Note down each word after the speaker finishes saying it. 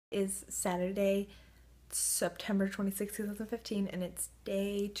Is Saturday, September 26th, 2015, and it's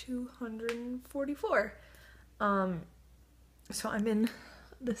day 244. So I'm in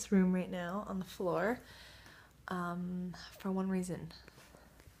this room right now on the floor, for one reason.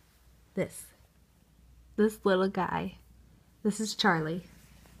 This little guy. This is Charlie.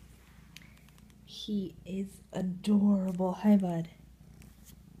 He is adorable. Hi, bud.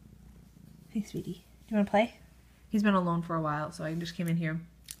 Hey, sweetie. Do you want to play? He's been alone for a while, so I just came in here.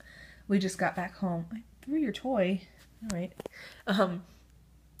 We just got back home. I threw your toy. All right.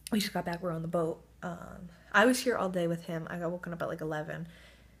 We just got back. We're on the boat. I was here all day with him. I got woken up at like 11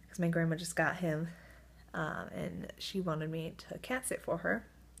 because my grandma just got him, and she wanted me to cat sit for her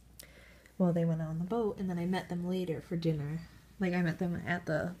while they went on the boat. And then I met them later for dinner. Like, I met them at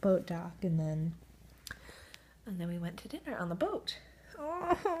the boat dock, and then we went to dinner on the boat.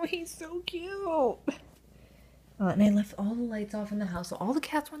 Oh, he's so cute. And I left all the lights off in the house, so all the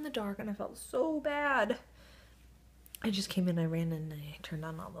cats were in the dark, and I felt so bad. I just came in, I ran in, and I turned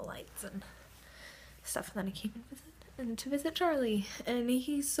on all the lights and stuff, and then I came in to visit Charlie, and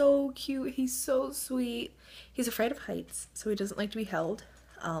he's so cute. He's so sweet. He's afraid of heights, so he doesn't like to be held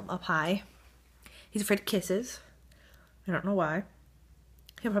up high. He's afraid of kisses. I don't know why.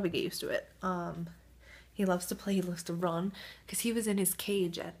 He'll probably get used to it. He loves to play. He loves to run, because he was in his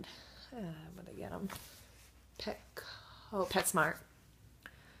cage at where did I get him? PetSmart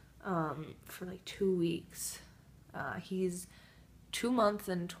for like 2 weeks. He's 2 months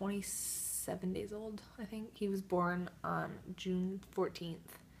and 27 days old, I think. He was born on June 14th.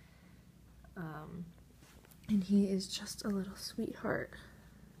 And he is just a little sweetheart.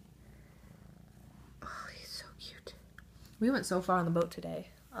 Oh, he's so cute. We went so far on the boat today.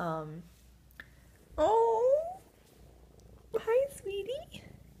 Oh, hi, sweetie.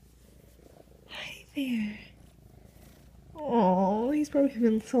 Hi there. Oh, he's probably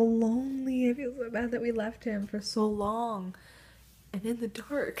been so lonely. I feel so bad that we left him for so long and in the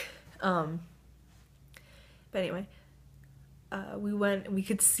dark. But anyway, we went and we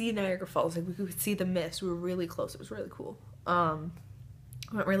could see Niagara Falls. Like, we could see the mist. We were really close. It was really cool.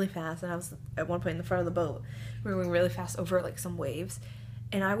 Went really fast, and I was at one point in the front of the boat. We were going really fast over like some waves,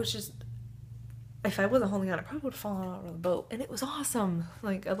 and I was just, if I wasn't holding on, I probably would have fallen out of the boat. And it was awesome.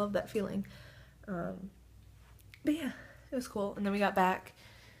 Like, I love that feeling. But yeah, it was cool. And then we got back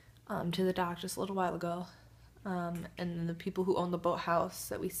to the dock just a little while ago. And then the people who own the boathouse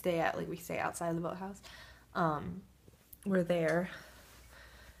that we stay at, like, we stay outside of the boathouse, were there.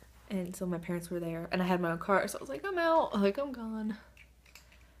 And so my parents were there. And I had my own car, so I was like, I'm out. Like, I'm gone.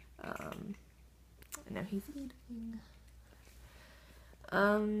 And now he's eating.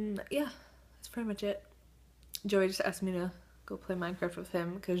 Yeah, that's pretty much it. Joey just asked me to go play Minecraft with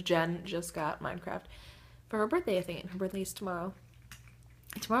him because Jen just got Minecraft for her birthday, I think. Her birthday is tomorrow.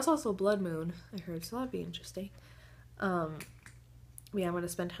 Tomorrow's also a blood moon, I heard, so that'd be interesting. Yeah, I'm gonna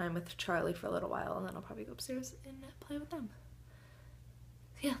spend time with Charlie for a little while, and then I'll probably go upstairs and play with them.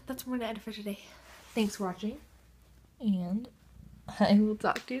 So yeah, that's what we're gonna end for today. Thanks for watching, and I will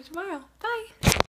talk to you tomorrow. Bye!